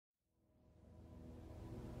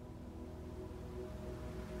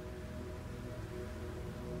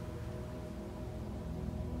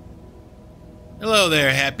Hello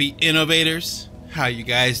there, happy innovators. How you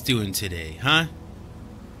guys doing today, huh?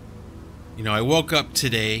 You know, I woke up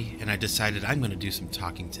today and I decided I'm going to do some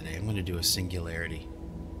talking today. I'm going to do a singularity.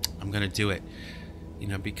 I'm going to do it, you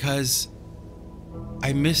know, because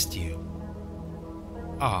I missed you.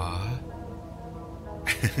 Aw.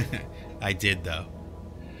 I did, though.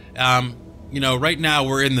 You know, right now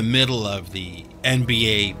we're in the middle of the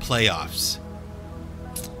NBA playoffs.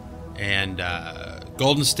 And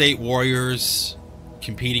Golden State Warriors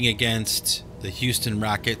competing against the Houston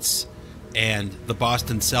Rockets and the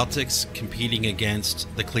Boston Celtics competing against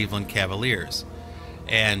the Cleveland Cavaliers.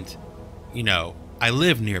 And, you know, I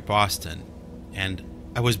live near Boston and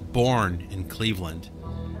I was born in Cleveland.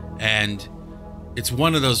 And it's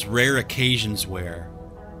one of those rare occasions where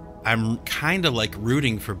I'm kind of like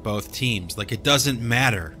rooting for both teams. Like, it doesn't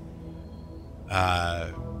matter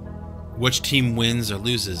which team wins or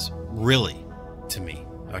loses, really, to me,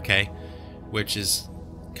 okay? Which is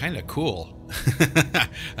kind of cool.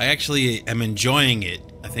 I actually am enjoying it,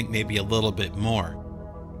 I think maybe a little bit more.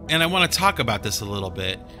 And I want to talk about this a little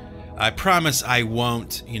bit. I promise I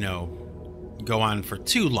won't, you know, go on for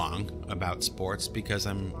too long about sports because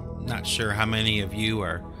I'm not sure how many of you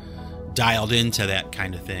are dialed into that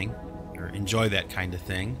kind of thing or enjoy that kind of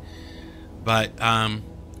thing. But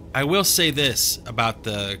I will say this about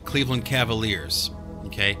the Cleveland Cavaliers,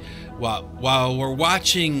 okay? While we're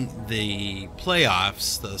watching the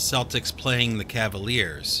playoffs, the Celtics playing the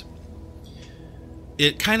Cavaliers,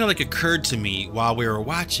 it kind of like occurred to me while we were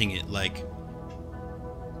watching it, like,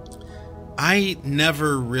 I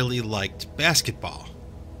never really liked basketball.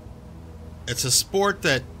 It's a sport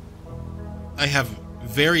that I have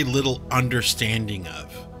very little understanding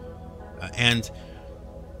of. And,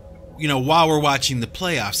 you know, while we're watching the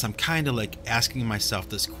playoffs, I'm kind of like asking myself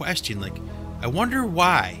this question, like, I wonder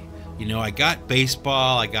why. You know, I got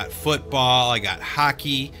baseball, I got football, I got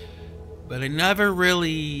hockey, but I never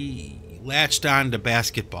really latched on to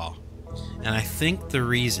basketball. And I think the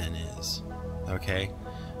reason is, okay,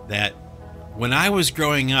 that when I was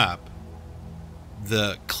growing up,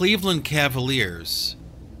 the Cleveland Cavaliers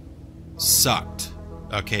sucked,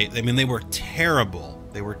 okay? I mean, they were terrible.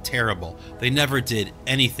 They were terrible. They never did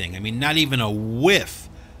anything. I mean, not even a whiff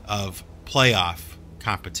of playoff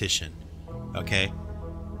competition, okay?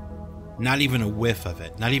 Not even a whiff of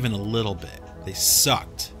it. Not even a little bit. They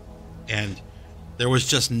sucked. And there was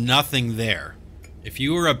just nothing there. If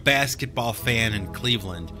you were a basketball fan in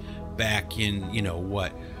Cleveland back in, you know,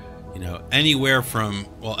 what? You know, anywhere from,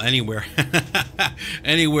 well, anywhere,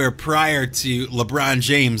 anywhere prior to LeBron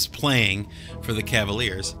James playing for the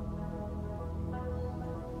Cavaliers,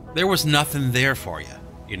 there was nothing there for you,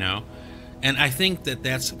 you know? And I think that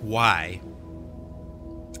that's why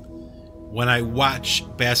when I watch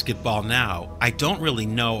basketball now, I don't really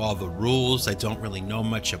know all the rules. I don't really know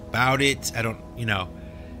much about it. I don't, you know,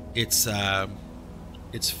 it's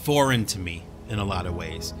foreign to me in a lot of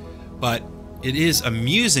ways. But it is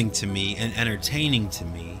amusing to me and entertaining to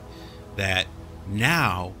me that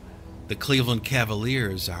now the Cleveland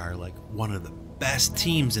Cavaliers are like one of the best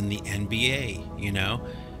teams in the NBA, you know?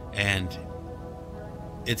 And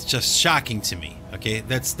it's just shocking to me, okay?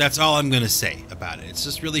 That's all I'm going to say about it. It's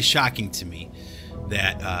just really shocking to me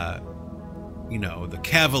that, you know, the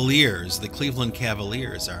Cavaliers, the Cleveland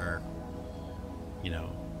Cavaliers are, you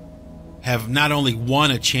know, have not only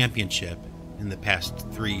won a championship in the past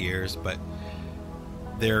 3 years, but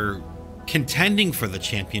they're contending for the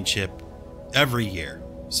championship every year.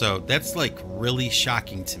 So that's like really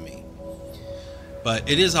shocking to me. But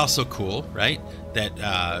it is also cool, right?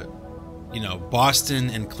 That, you know, Boston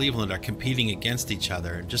and Cleveland are competing against each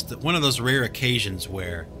other. Just one of those rare occasions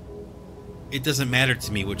where it doesn't matter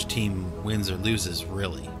to me which team wins or loses,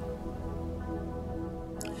 really.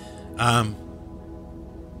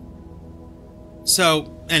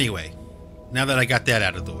 So, anyway, now that I got that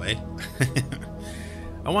out of the way,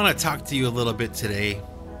 I want to talk to you a little bit today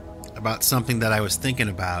about something that I was thinking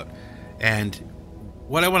about. And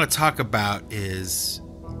what I want to talk about is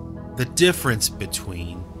the difference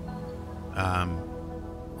between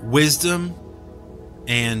wisdom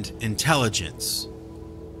and intelligence.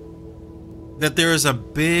 That there is a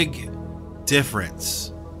big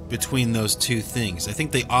difference between those two things. I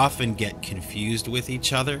think they often get confused with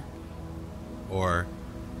each other or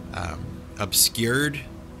obscured,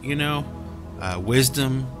 you know,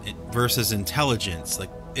 wisdom versus intelligence. Like,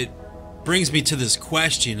 it brings me to this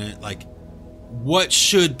question, like, what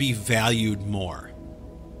should be valued more?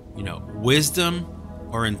 You know, wisdom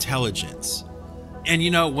or intelligence? And,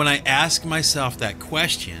 you know, when I ask myself that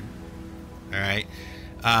question, all right,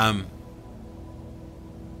 I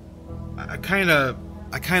kind of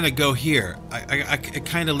I kind of go here. It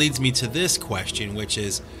kind of leads me to this question, which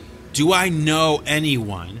is, do I know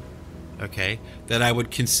anyone, okay, that I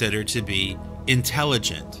would consider to be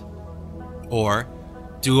intelligent? Or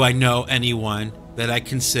do I know anyone that I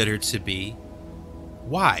consider to be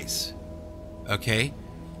wise? Okay?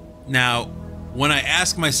 Now, when I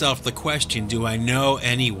ask myself the question, do I know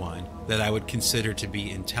anyone that I would consider to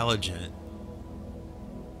be intelligent?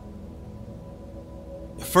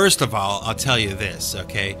 First of all, I'll tell you this,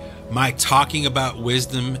 okay? My talking about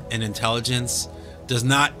wisdom and intelligence does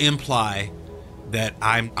not imply that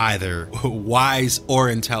I'm either wise or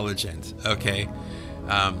intelligent, okay?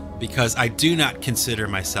 Because I do not consider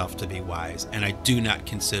myself to be wise, and I do not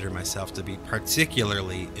consider myself to be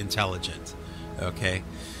particularly intelligent, okay?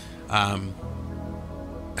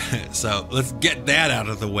 So let's get that out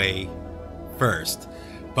of the way first.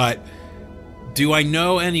 But do I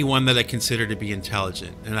know anyone that I consider to be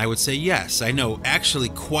intelligent? And I would say yes. I know actually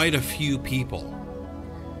quite a few people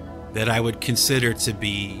that I would consider to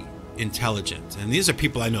be intelligent. And these are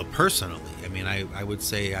people I know personally. I mean, I would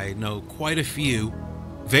say I know quite a few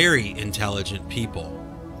very intelligent people.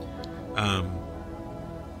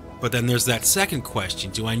 But then there's that second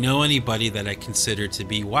question. Do I know anybody that I consider to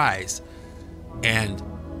be wise? And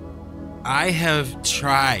I have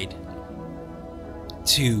tried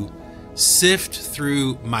to sift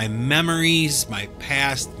through my memories, my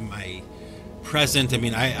past, my present. I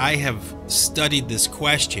mean, I have studied this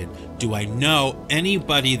question. Do I know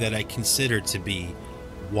anybody that I consider to be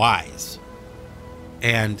wise?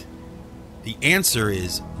 And the answer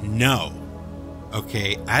is no.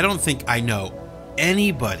 Okay, I don't think I know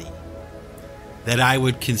anybody that I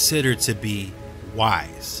would consider to be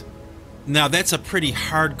wise. Now, that's a pretty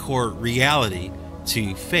hardcore reality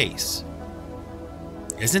to face,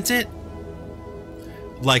 isn't it?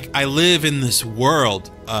 Like, I live in this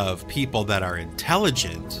world of people that are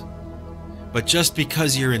intelligent, but just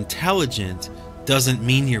because you're intelligent doesn't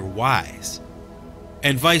mean you're wise.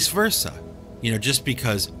 And vice versa. You know, just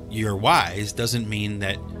because you're wise doesn't mean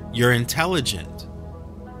that you're intelligent.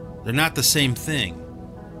 They're not the same thing.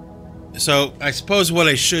 So I suppose what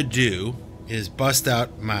I should do is bust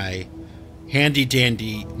out my handy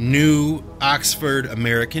dandy new Oxford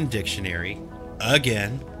American Dictionary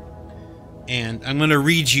again. And I'm going to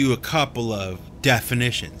read you a couple of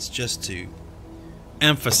definitions just to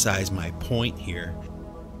emphasize my point here.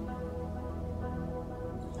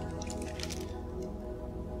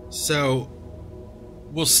 So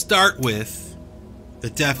we'll start with the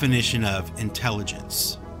definition of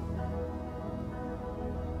intelligence.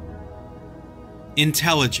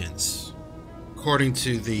 Intelligence, according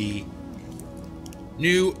to the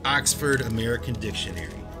new Oxford American Dictionary,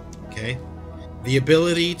 okay? The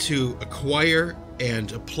ability to acquire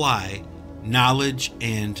and apply knowledge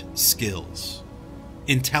and skills.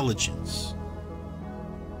 Intelligence.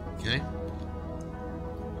 Okay?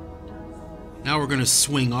 Now we're going to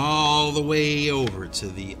swing all the way over to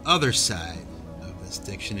the other side of this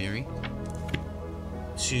dictionary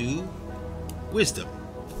to wisdom.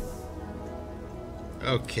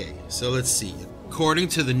 Okay, so let's see. According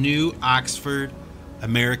to the new Oxford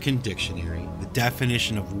American Dictionary, the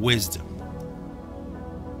definition of wisdom: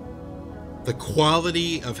 the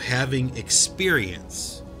quality of having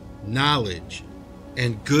experience, knowledge,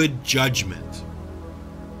 and good judgment.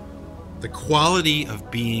 The quality of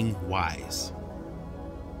being wise.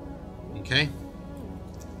 Okay?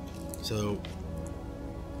 So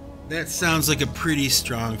that sounds like a pretty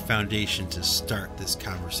strong foundation to start this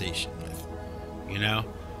conversation with. You know?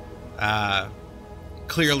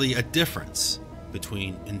 Clearly a difference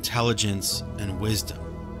between intelligence and wisdom.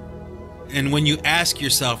 And when you ask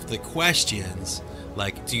yourself the questions,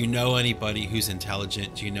 like, do you know anybody who's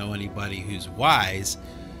intelligent? Do you know anybody who's wise?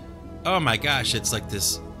 Oh my gosh, it's like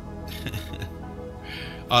this,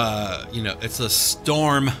 you know, it's a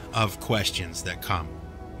storm of questions that come,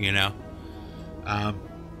 you know?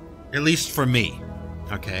 At least for me,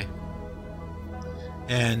 okay?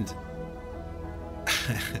 And,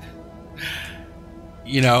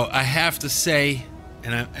 you know, I have to say,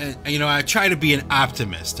 you know, I try to be an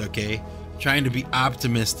optimist, okay? Trying to be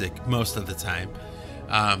optimistic most of the time.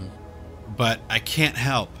 But I can't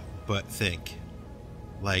help but think,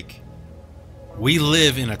 like, we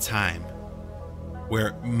live in a time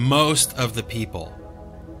where most of the people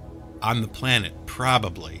on the planet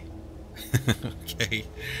probably, okay,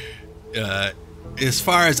 as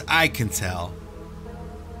far as I can tell,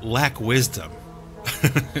 lack wisdom.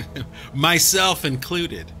 Myself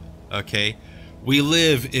included, okay? We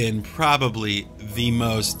live in probably the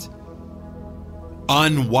most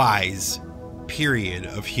unwise period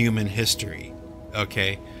of human history,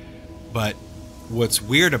 okay? But what's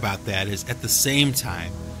weird about that is at the same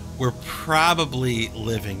time, we're probably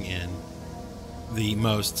living in the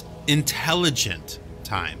most intelligent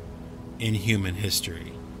time in human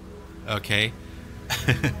history. Okay?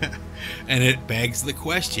 And it begs the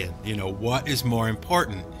question, what is more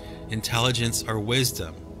important, intelligence or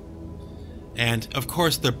wisdom? And of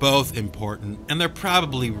course, they're both important, and they're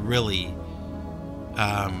probably really,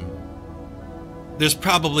 there's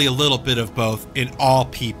probably a little bit of both in all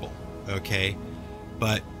people, okay?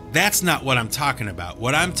 But that's not what I'm talking about.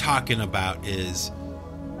 What I'm talking about is,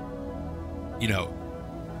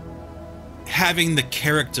 having the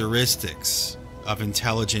characteristics of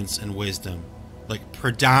intelligence and wisdom, like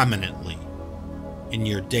predominantly in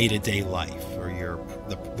your day-to-day life, or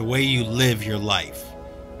the way you live your life,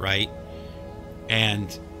 right?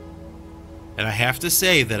 And I have to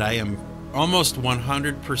say that I am almost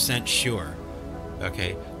 100% sure,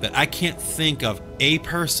 okay, that I can't think of a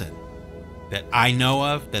person that I know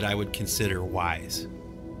of that I would consider wise.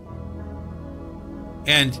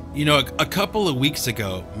 And, a couple of weeks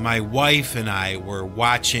ago, my wife and I were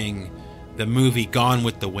watching the movie Gone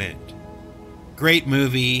with the Wind. Great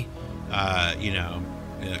movie,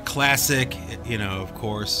 classic, of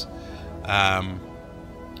course.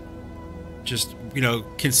 Just,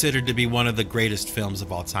 considered to be one of the greatest films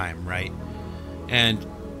of all time, right? And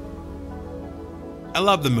I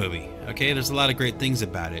love the movie, okay? There's a lot of great things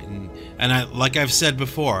about it. And I, like I've said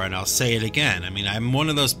before, and I'll say it again, I'm one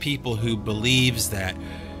of those people who believes that,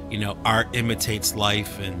 art imitates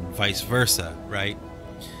life and vice versa, right?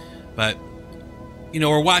 But,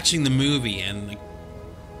 we're watching the movie, and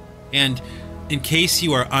in case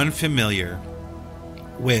you are unfamiliar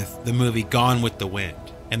with the movie Gone with the Wind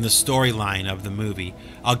and the storyline of the movie,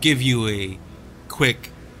 I'll give you a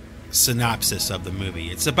quick synopsis of the movie.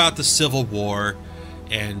 It's about the Civil War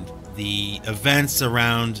and the events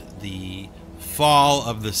around the fall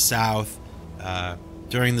of the South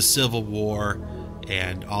during the Civil War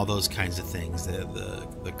and all those kinds of things.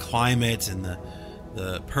 The climate and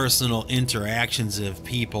the personal interactions of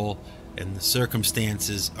people and the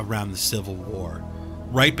circumstances around the Civil War,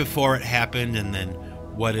 right before it happened, and then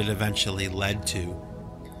what it eventually led to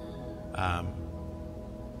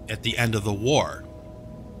at the end of the war.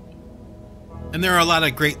 And there are a lot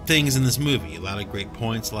of great things in this movie, a lot of great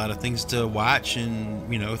points, a lot of things to watch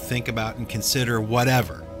and, think about and consider,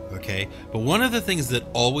 whatever, okay? But one of the things that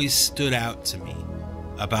always stood out to me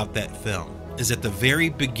about that film is at the very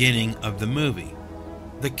beginning of the movie.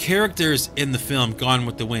 The characters in the film Gone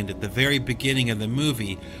with the Wind at the very beginning of the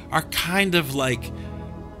movie are kind of like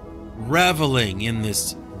reveling in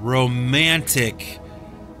this romantic,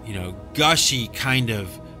 gushy kind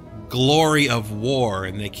of glory of war,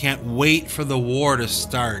 and they can't wait for the war to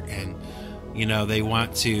start, and they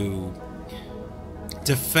want to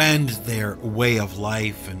defend their way of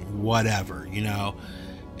life and whatever,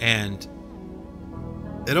 and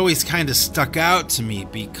it always kind of stuck out to me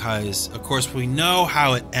because, of course, we know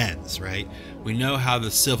how it ends, right? We know how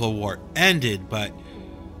the Civil War ended, but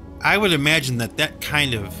I would imagine that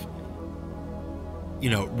kind of,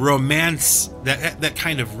 romance, that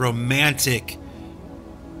kind of romantic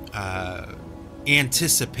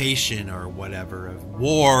anticipation or whatever of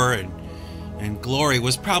war and glory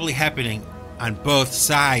was probably happening on both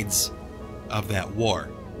sides of that war,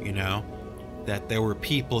 that there were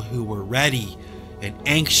people who were ready and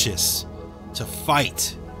anxious to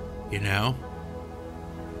fight,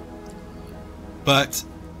 but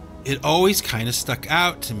it always kind of stuck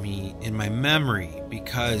out to me in my memory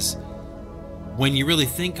because when you really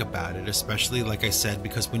think about it, especially like I said,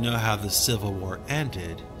 because we know how the Civil War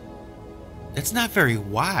ended, it's not very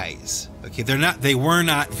wise. Okay, they were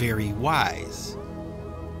not very wise.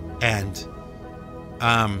 And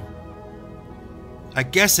I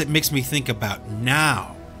guess it makes me think about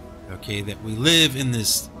now, okay, that we live in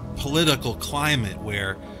this political climate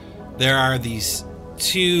where there are these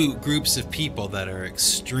two groups of people that are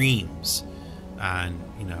extremes on,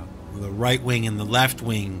 the right wing and the left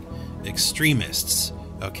wing extremists,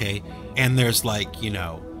 okay? And there's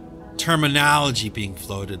terminology being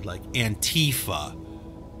floated like Antifa,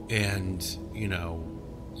 and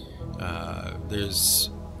there's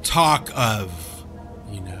talk of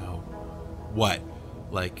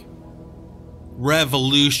like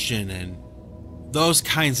revolution and those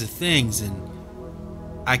kinds of things, and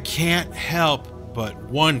I can't help but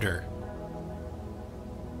wonder,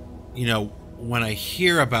 when I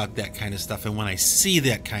hear about that kind of stuff and when I see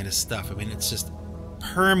that kind of stuff, it's just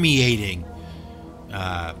permeating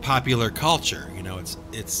popular culture.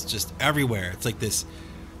 It's just everywhere. It's like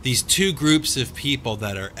these two groups of people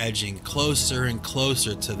that are edging closer and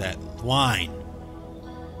closer to that line,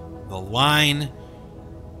 the line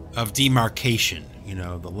of demarcation,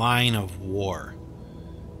 the line of war,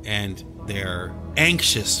 and they're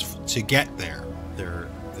anxious to get there. They're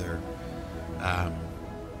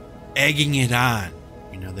egging it on.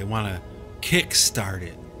 They want to kickstart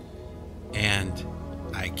it, and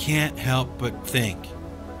I can't help but think,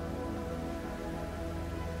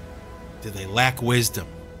 do they lack wisdom?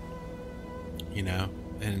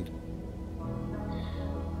 And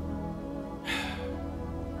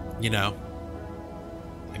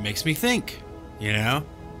it makes me think,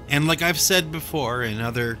 and like I've said before in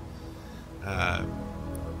other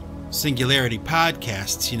Singularity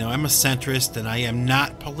podcasts, I'm a centrist and I am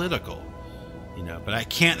not political, but I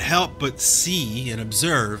can't help but see and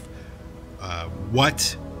observe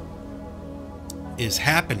what is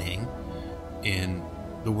happening in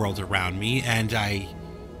the world around me, and I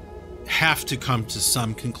have to come to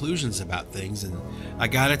some conclusions about things, and I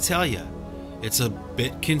gotta tell you, it's a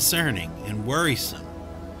bit concerning and worrisome.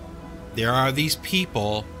 There are these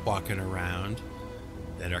people walking around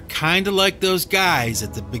that are kind of like those guys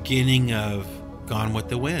at the beginning of Gone with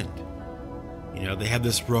the Wind. They have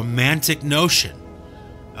this romantic notion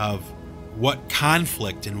of what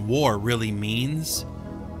conflict and war really means,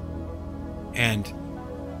 and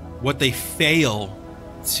what they fail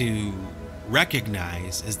to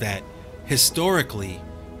recognize is that historically,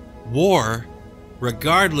 war,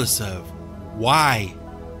 regardless of why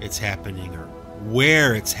it's happening or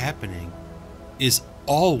where it's happening, is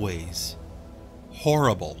always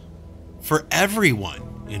horrible for everyone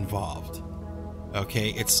involved. Okay,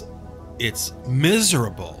 it's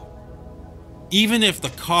miserable. Even if the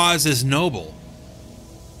cause is noble,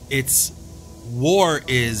 war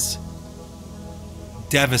is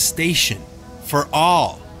devastation for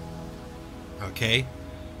all. Okay?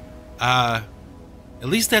 At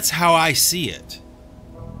least that's how I see it.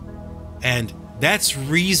 And that's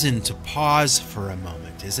reason to pause for a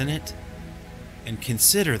moment, isn't it? And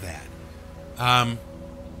consider that.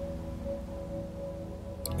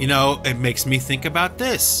 It makes me think about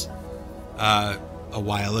this. A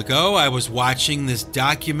while ago, I was watching this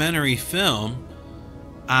documentary film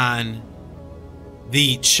on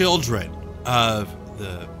the children of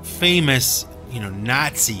the famous,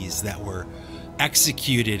 Nazis that were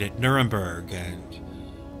executed at Nuremberg, and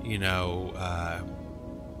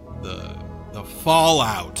the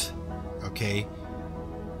fallout, okay,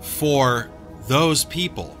 for those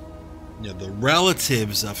people, the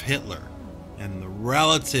relatives of Hitler and the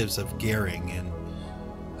relatives of Goering, and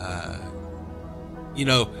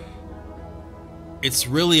it's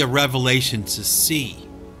really a revelation to see,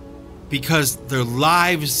 because their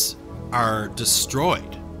lives are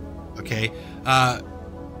destroyed. Okay, how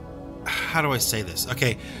do I say this?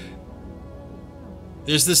 Okay,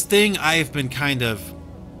 there's this thing I've been kind of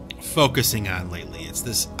focusing on lately. It's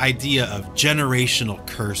this idea of generational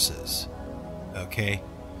curses. Okay,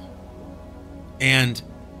 and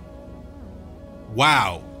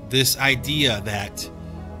wow, this idea that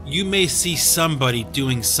you may see somebody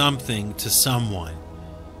doing something to someone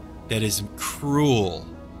that is cruel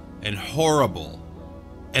and horrible,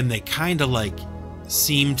 and they kind of like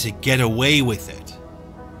seem to get away with it.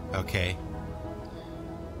 Okay?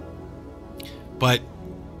 But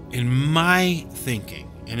in my thinking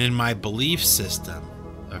and in my belief system,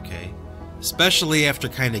 okay, especially after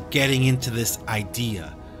kind of getting into this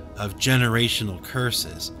idea of generational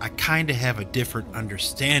curses, I kind of have a different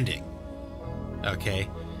understanding. Okay?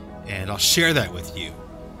 And I'll share that with you.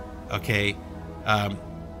 Okay?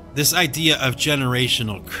 This idea of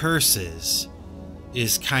generational curses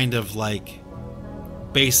is kind of like,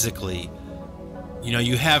 basically,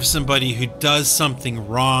 you have somebody who does something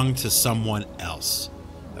wrong to someone else,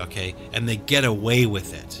 okay, and they get away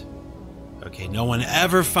with it, okay, no one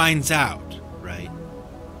ever finds out, right?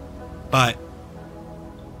 But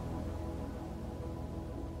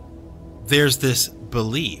there's this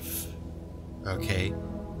belief, okay,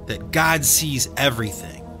 that God sees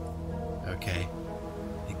everything, okay?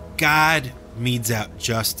 God metes out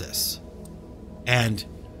justice, and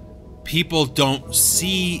people don't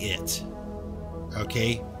see it,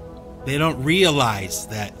 okay? They don't realize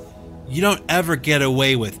that you don't ever get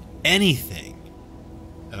away with anything,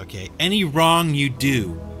 okay? Any wrong you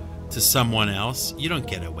do to someone else, you don't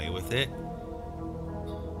get away with it.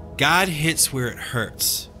 God hits where it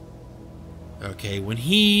hurts, okay? When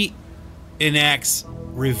he enacts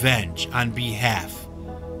revenge on behalf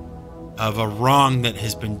of a wrong that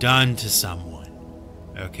has been done to someone,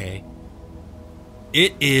 okay,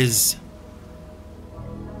 it is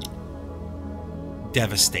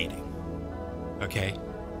devastating, okay?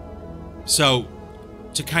 So,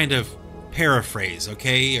 to kind of paraphrase,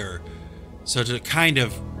 okay, or so to kind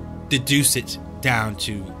of deduce it down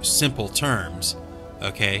to simple terms,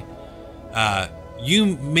 okay,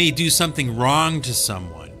 you may do something wrong to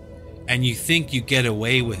someone and you think you get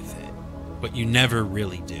away with it, but you never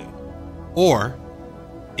really do. Or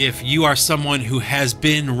if you are someone who has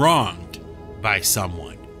been wronged by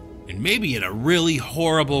someone, and maybe in a really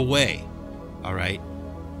horrible way, all right,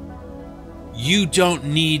 you don't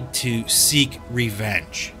need to seek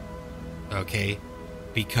revenge, okay,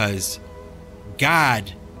 because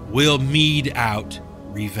God will mete out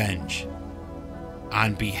revenge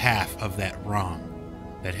on behalf of that wrong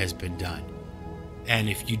that has been done. And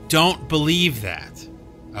if you don't believe that,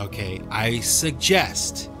 okay, I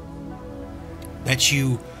suggest that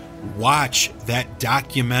you watch that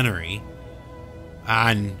documentary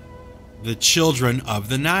on the children of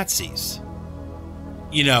the Nazis.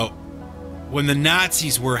 You know, when the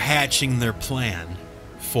Nazis were hatching their plan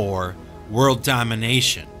for world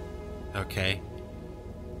domination, okay,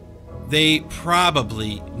 they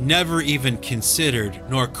probably never even considered,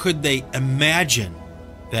 nor could they imagine,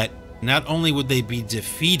 that not only would they be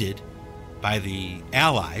defeated by the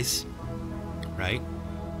Allies, right,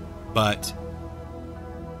 but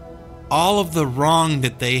all of the wrong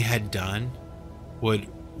that they had done would,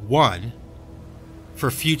 one,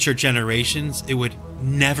 for future generations, it would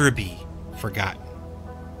never be forgotten.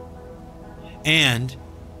 And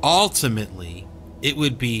ultimately, it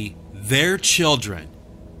would be their children,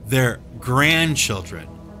 their grandchildren,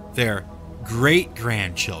 their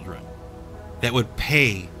great-grandchildren that would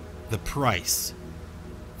pay the price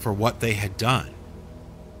for what they had done.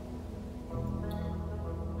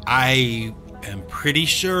 I am pretty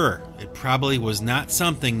sure it probably was not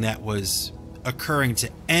something that was occurring to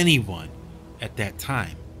anyone at that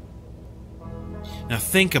time. Now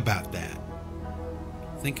think about that.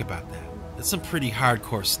 Think about that. That's some pretty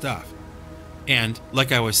hardcore stuff. And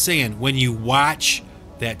like I was saying, when you watch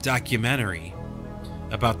that documentary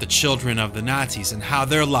about the children of the Nazis and how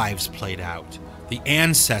their lives played out, the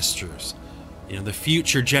ancestors, you know, the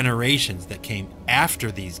future generations that came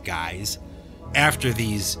after these guys, after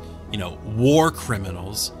these, you know, war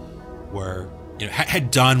criminals were, you know,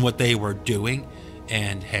 had done what they were doing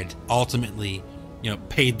and had ultimately, you know,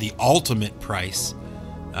 paid the ultimate price,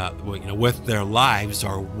 you know, with their lives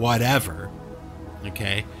or whatever.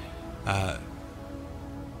 Okay,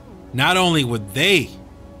 not only would they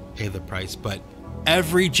pay the price, but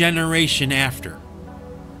every generation after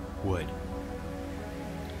would.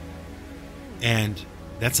 And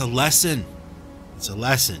that's a lesson. It's a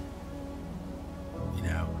lesson. You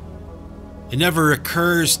know, it never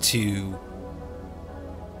occurs to,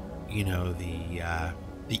 you know,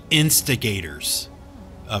 the instigators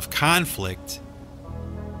of conflict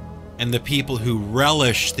and the people who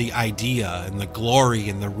relish the idea and the glory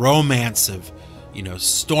and the romance of, you know,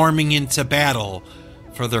 storming into battle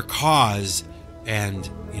for their cause and,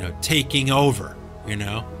 you know, taking over, you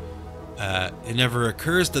know. It never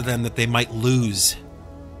occurs to them that they might lose.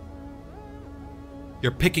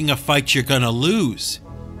 You're picking a fight you're gonna lose.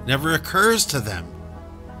 Never occurs to them,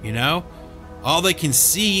 you know. All they can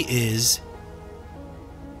see is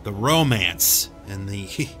the romance and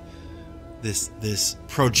the this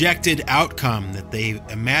projected outcome that they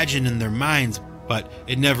imagine in their minds, but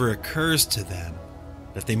it never occurs to them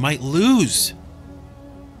that they might lose.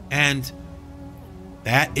 And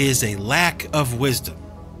that is a lack of wisdom.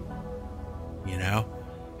 You know,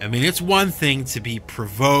 I mean, it's one thing to be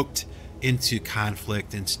provoked into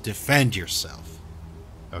conflict and to defend yourself,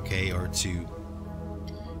 okay, or to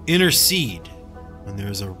intercede when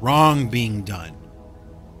there's a wrong being done,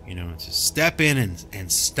 you know, to step in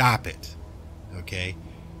and stop it, okay.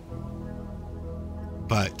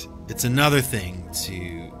 But it's another thing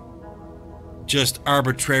to just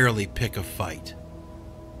arbitrarily pick a fight,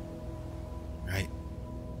 right?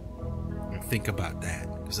 And think about that.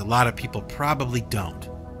 Because a lot of people probably don't,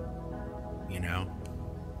 you know.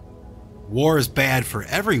 War is bad for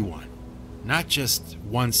everyone, not just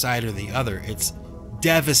one side or the other. It's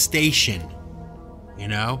devastation, you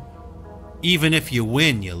know. Even if you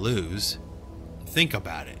win, you lose. Think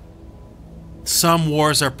about it. Some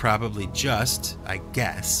wars are probably just, I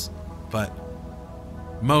guess, but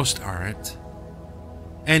most aren't.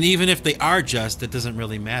 And even if they are just, it doesn't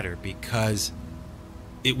really matter, because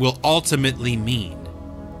it will ultimately mean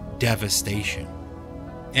devastation.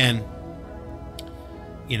 And,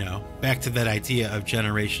 you know, back to that idea of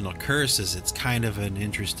generational curses, it's kind of an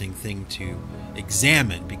interesting thing to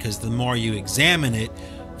examine, because the more you examine it,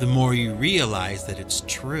 the more you realize that it's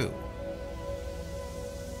true.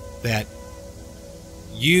 That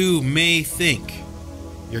you may think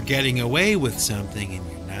you're getting away with something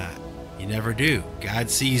and you're not. You never do.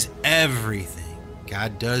 God sees everything.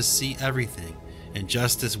 God does see everything. and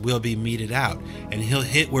justice will be meted out. And he'll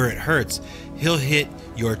hit where it hurts. He'll hit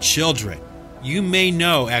your children. You may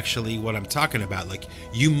know actually what I'm talking about. Like,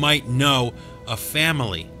 you might know a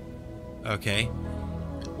family, okay,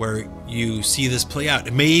 where you see this play out.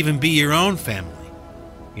 It may even be your own family,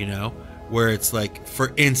 you know, where it's like,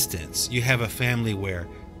 for instance, you have a family where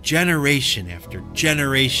generation after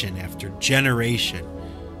generation after generation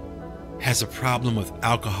has a problem with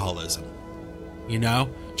alcoholism, you know,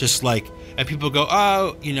 just like, and people go,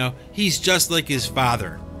 oh, you know, he's just like his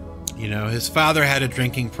father. You know, his father had a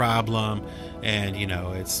drinking problem, and, you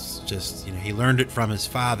know, it's just, you know, he learned it from his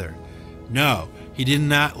father. No, he did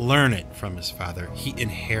not learn it from his father. He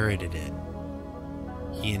inherited it.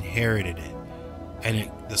 He inherited it.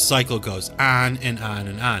 And the cycle goes on and on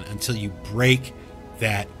and on until you break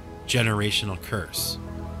that generational curse.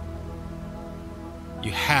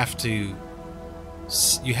 You have to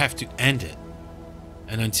end it.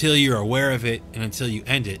 And until you're aware of it and until you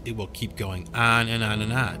end it, it will keep going on and on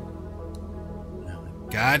and on.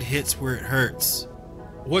 God hits where it hurts.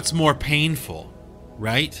 What's more painful,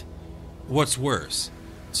 right? What's worse?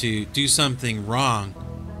 To do something wrong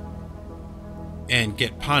and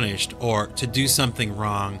get punished, or to do something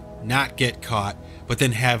wrong, not get caught, but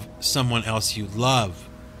then have someone else you love,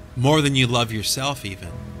 more than you love yourself even,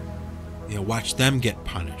 you know, watch them get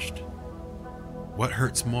punished. What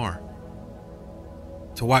hurts more?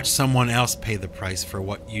 To watch someone else pay the price for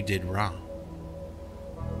what you did wrong.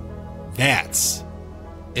 That's,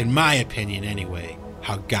 in my opinion anyway,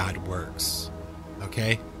 how God works.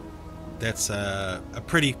 Okay? That's a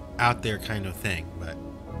pretty out there kind of thing, but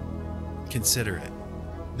consider it.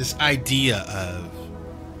 This idea of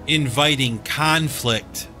inviting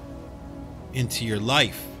conflict into your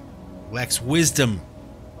life lacks wisdom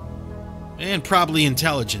and probably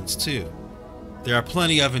intelligence too. There are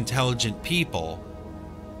plenty of intelligent people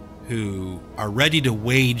who are ready to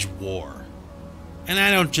wage war. And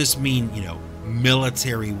I don't just mean, you know,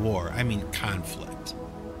 military war. I mean conflict.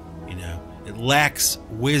 You know, it lacks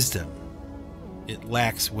wisdom. It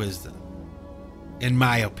lacks wisdom, in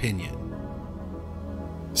my opinion.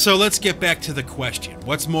 So let's get back to the question.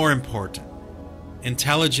 What's more important?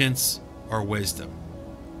 Intelligence or wisdom?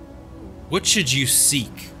 What should you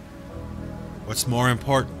seek? What's more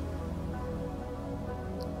important?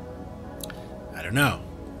 I don't know.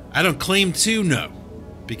 I don't claim to know,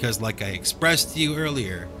 because like I expressed to you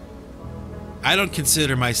earlier, I don't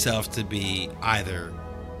consider myself to be either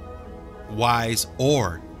wise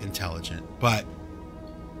or intelligent. But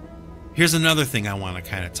here's another thing I want to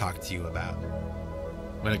kind of talk to you about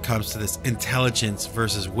when it comes to this intelligence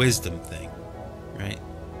versus wisdom thing, right?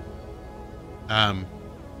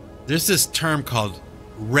 There's this term called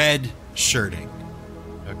red shirting,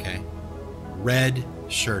 okay? Red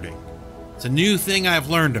shirting. It's a new thing I've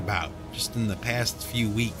learned about just in the past few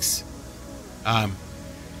weeks.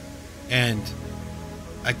 And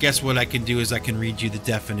I guess what I can do is I can read you the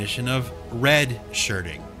definition of red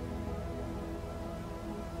shirting.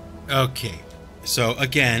 Okay, so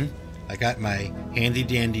again, I got my handy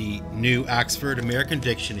dandy new Oxford American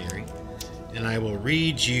Dictionary, and I will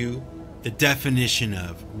read you the definition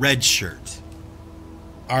of red shirt.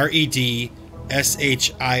 R-E-D-S-H-I-R-T.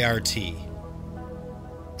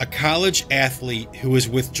 A college athlete who is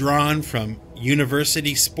withdrawn from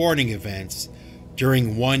university sporting events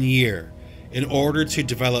during 1 year in order to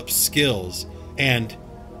develop skills and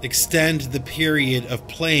extend the period of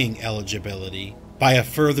playing eligibility by a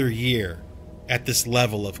further year at this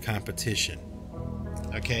level of competition.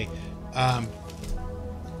 Okay.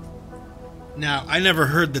 Now, I never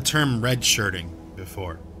heard the term red shirting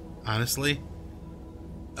before, honestly.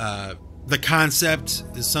 The concept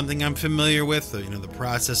is something I'm familiar with, you know, the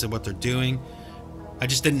process of what they're doing. I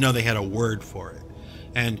just didn't know they had a word for it.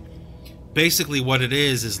 And basically what it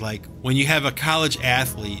is like when you have a college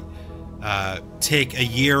athlete take a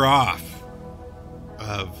year off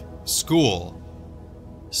of school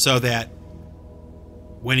so that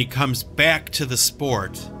when he comes back to the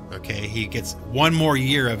sport, okay, he gets one more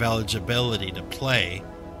year of eligibility to play,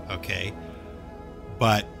 okay,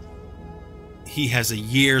 but he has a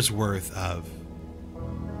year's worth of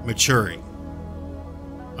maturing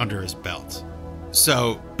under his belt.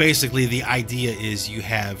 So basically the idea is you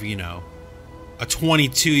have, you know, a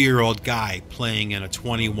 22-year-old guy playing in a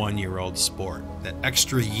 21-year-old sport. That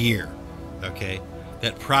extra year, okay?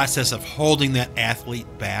 That process of holding that athlete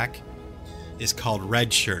back is called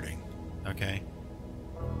redshirting, okay?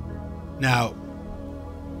 Now,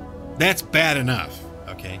 that's bad enough,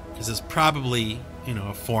 okay? Because it's probably, you know,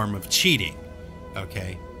 a form of cheating,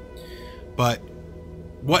 okay? But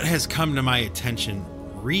what has come to my attention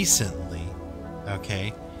recently,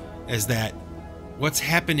 okay, is that what's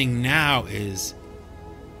happening now is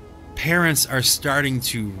parents are starting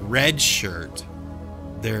to redshirt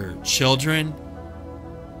their children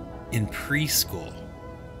in preschool.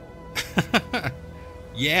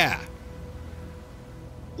 Yeah.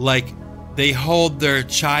 Like, they hold their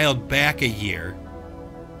child back a year,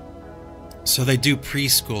 so they do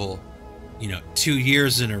preschool, 2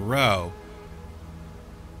 years in a row,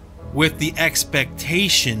 with the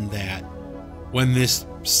expectation that when this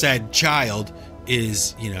said child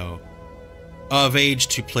is, of age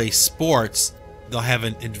to play sports, they'll have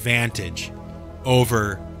an advantage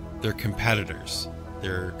over their competitors,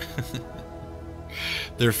 their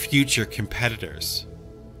future competitors.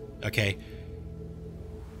 Okay?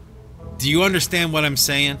 Do you understand what I'm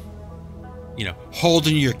saying?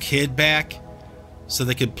 Holding your kid back so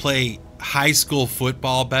they could play high school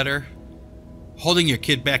football better. Holding your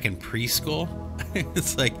kid back in preschool.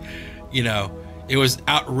 It's like, it was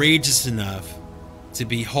outrageous enough to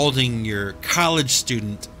be holding your college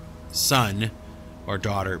student son or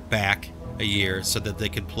daughter back a year so that they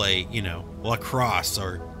could play, lacrosse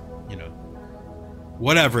or,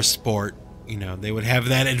 whatever sport, they would have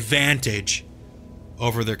that advantage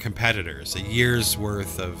over their competitors, a year's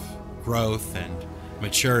worth of growth and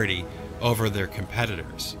maturity over their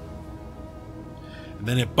competitors. And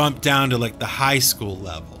then it bumped down to like the high school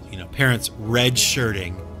level, parents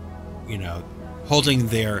redshirting, holding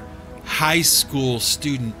their high school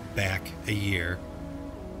student back a year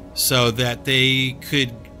so that they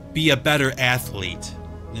could be a better athlete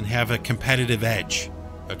and have a competitive edge.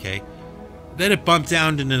 Okay. Then it bumped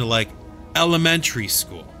down into like elementary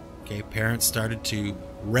school. Okay. Parents started to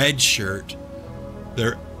redshirt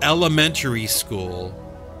their elementary school,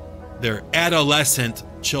 their adolescent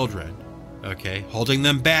children. Okay. Holding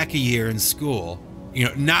them back a year in school,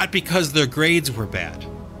 not because their grades were bad.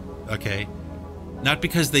 Okay. Not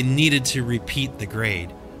because they needed to repeat the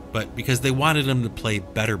grade, but because they wanted them to play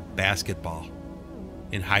better basketball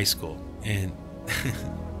in high school. And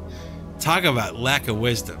talk about lack of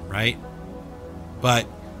wisdom, right? But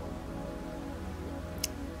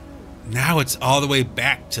now it's all the way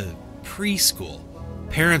back to preschool.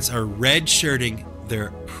 Parents are redshirting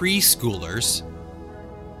their preschoolers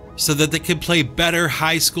so that they can play better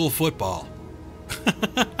high school football.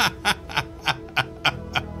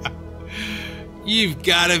 You've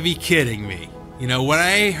got to be kidding me. When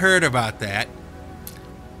I heard about that,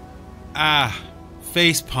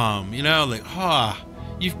 facepalm,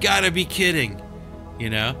 you've got to be kidding.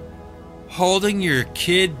 Holding your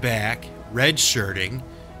kid back, redshirting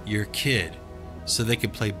your kid so they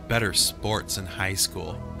could play better sports in high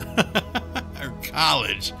school or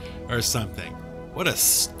college or something. What a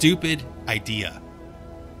stupid idea.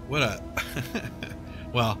 What a...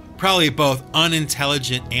 Well, probably both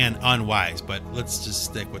unintelligent and unwise, but let's just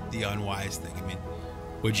stick with the unwise thing. I mean,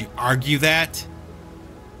 would you argue that?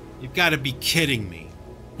 You've got to be kidding me.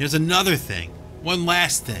 There's another thing, one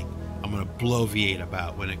last thing I'm going to bloviate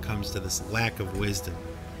about when it comes to this lack of wisdom.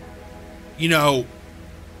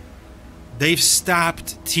 They've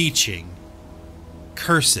stopped teaching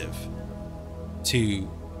cursive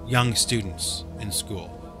to young students in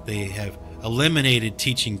school. They have eliminated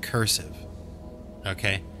teaching cursive.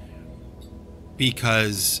 Okay,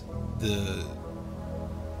 because the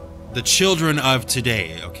children of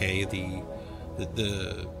today, okay,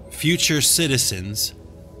 the future citizens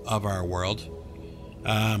of our world,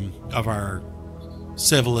 of our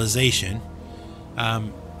civilization,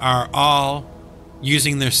 are all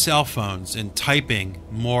using their cell phones and typing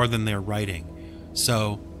more than they're writing.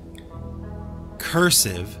 So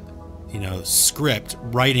cursive, script,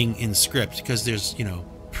 writing in script, because there's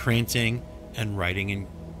printing and writing in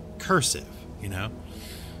cursive,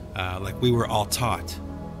 like we were all taught.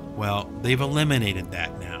 Well, they've eliminated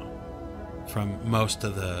that now from most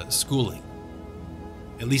of the schooling,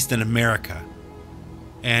 at least in America.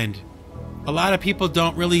 And a lot of people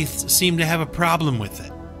don't really seem to have a problem with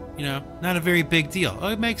it. Not a very big deal. Oh,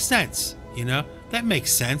 it makes sense. That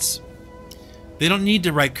makes sense. They don't need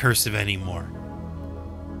to write cursive anymore.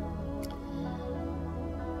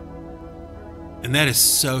 And that is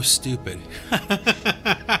so stupid.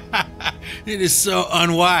 It is so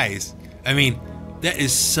unwise. I mean, that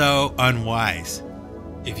is so unwise,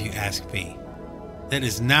 if you ask me. That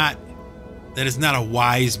is not a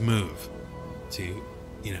wise move to,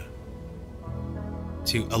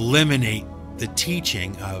 to eliminate the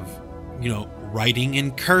teaching of, writing in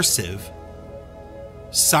cursive,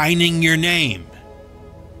 signing your name,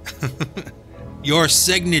 your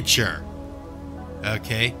signature.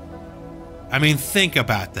 Okay? I mean, think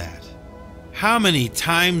about that. How many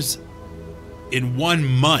times in 1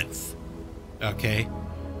 month, okay,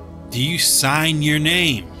 Do you sign your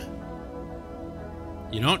name?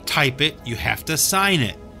 You don't type it, you have to sign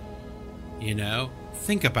it. You know,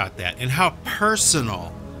 think about that and how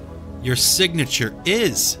personal your signature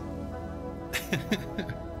is.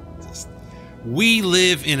 We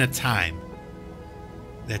live in a time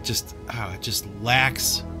that just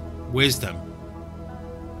lacks wisdom.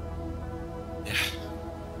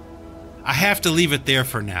 I have to leave it there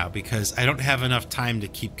for now because I don't have enough time to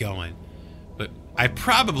keep going. But I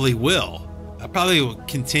probably will. I probably will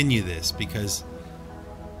continue this because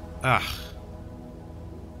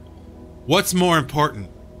what's more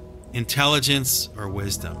important, intelligence or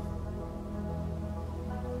wisdom?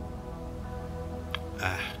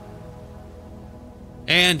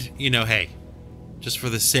 And, you know, hey, just for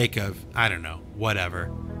the sake of, I don't know,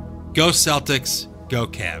 whatever. Go Celtics, go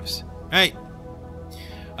Cavs. All right.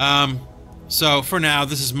 So for now,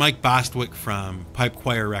 this is Mike Bostwick from Pipe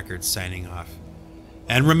Choir Records signing off.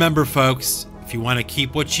 And remember, folks, if you want to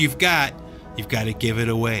keep what you've got to give it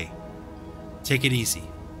away. Take it easy.